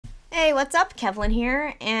Hey, what's up? Kevlin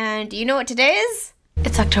here, and do you know what today is?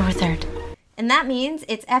 It's October 3rd. And that means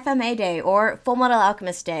it's FMA Day, or Fullmetal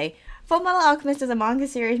Alchemist Day. Fullmetal Alchemist is a manga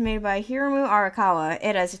series made by Hiromu Arakawa.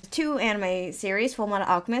 It has two anime series, Fullmetal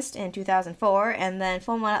Alchemist in 2004, and then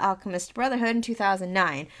Fullmetal Alchemist Brotherhood in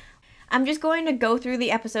 2009. I'm just going to go through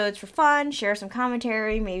the episodes for fun, share some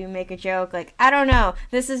commentary, maybe make a joke. I don't know.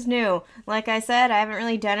 This is new. Like I said, I haven't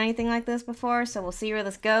really done anything like this before, so we'll see where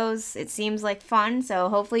this goes. It seems like fun, so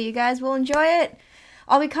hopefully you guys will enjoy it.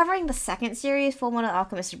 I'll be covering the second series, Fullmetal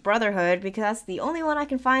Alchemist Brotherhood, because that's the only one I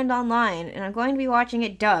can find online, and I'm going to be watching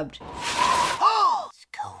it dubbed.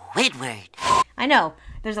 Squidward. I know,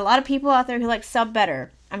 there's a lot of people out there who like sub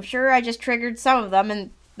better. I'm sure I just triggered some of them,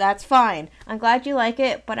 and that's fine. I'm glad you like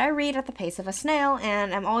it, but I read at the pace of a snail,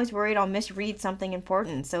 and I'm always worried I'll misread something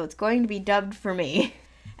important, so it's going to be dubbed for me.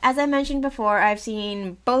 As I mentioned before, I've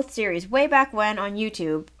seen both series way back when on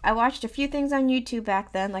YouTube. I watched a few things on YouTube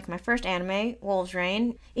back then, like my first anime, Wolves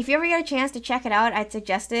Reign. If you ever get a chance to check it out, I'd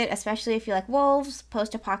suggest it, especially if you like wolves,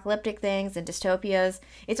 post-apocalyptic things, and dystopias.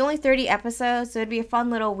 It's only 30 episodes, so it'd be a fun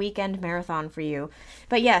little weekend marathon for you.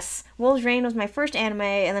 But yes, Wolves Reign was my first anime,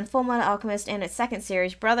 and then Fullmetal Alchemist and its second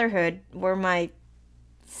series, Brotherhood, were my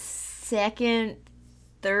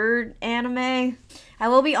third anime. I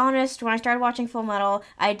will be honest, when I started watching Fullmetal,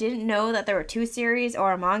 I didn't know that there were two series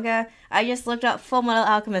or a manga. I just looked up Fullmetal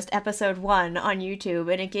Alchemist Episode 1 on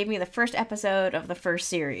YouTube, and it gave me the first episode of the first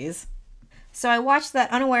series. So I watched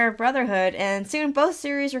that unaware of Brotherhood, and soon both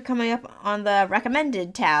series were coming up on the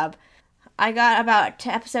recommended tab. I got about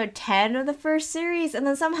to episode 10 of the first series, and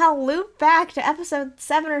then somehow looped back to episode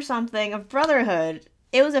 7 or something of Brotherhood.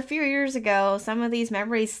 It was a few years ago. Some of these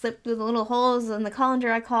memories slipped through the little holes in the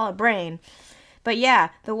colander I call a brain. But yeah,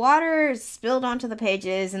 the water spilled onto the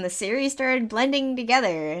pages and the series started blending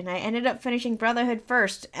together, and I ended up finishing Brotherhood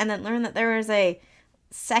first and then learned that there was a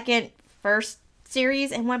first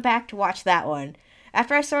series and went back to watch that one.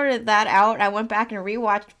 After I sorted that out, I went back and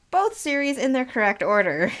rewatched both series in their correct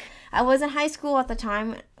order. I was in high school at the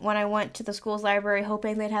time when I went to the school's library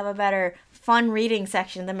hoping they'd have a better fun reading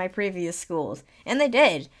section than my previous schools. And they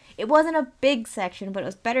did. It wasn't a big section, but it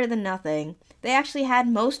was better than nothing. They actually had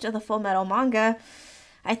most of the Fullmetal manga.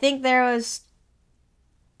 I think there's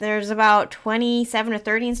about 27 or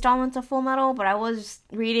 30 installments of Fullmetal, but I was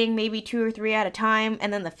reading maybe 2 or 3 at a time,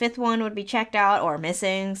 and then the 5th one would be checked out or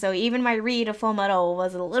missing, so even my read of Fullmetal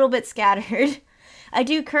was a little bit scattered. I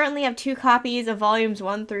do currently have 2 copies of volumes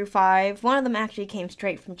 1 through 5. One of them actually came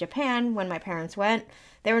straight from Japan when my parents went.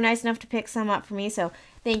 They were nice enough to pick some up for me, so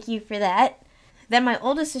thank you for that. Then my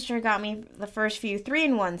oldest sister got me the first few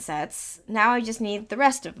 3-in-1 sets. Now I just need the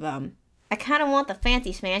rest of them. I kind of want the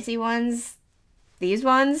fancy ones. These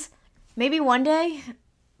ones. Maybe one day.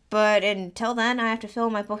 But until then, I have to fill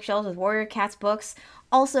my bookshelves with Warrior Cats books.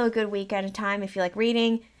 Also a good weekend time if you like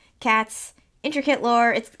reading, cats, intricate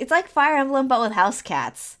lore. It's like Fire Emblem but with house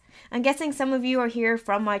cats. I'm guessing some of you are here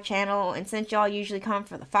from my channel, and since y'all usually come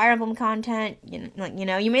for the Fire Emblem content, you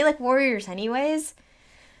may like Warriors anyways.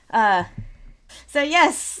 So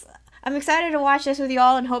yes, I'm excited to watch this with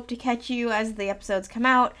y'all and hope to catch you as the episodes come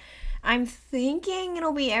out. I'm thinking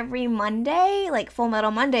it'll be every Monday, like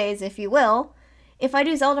Fullmetal Mondays, if you will. If I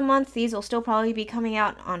do Zelda month, these will still probably be coming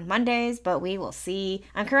out on Mondays, but we will see.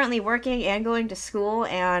 I'm currently working and going to school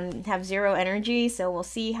and have 0 energy, so we'll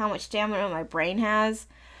see how much stamina my brain has.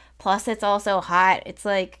 Plus, it's also hot. It's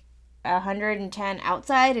like 110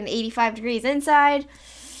 outside and 85 degrees inside.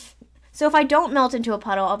 So if I don't melt into a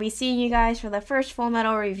puddle, I'll be seeing you guys for the first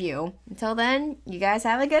Fullmetal review. Until then, you guys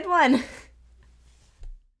have a good one.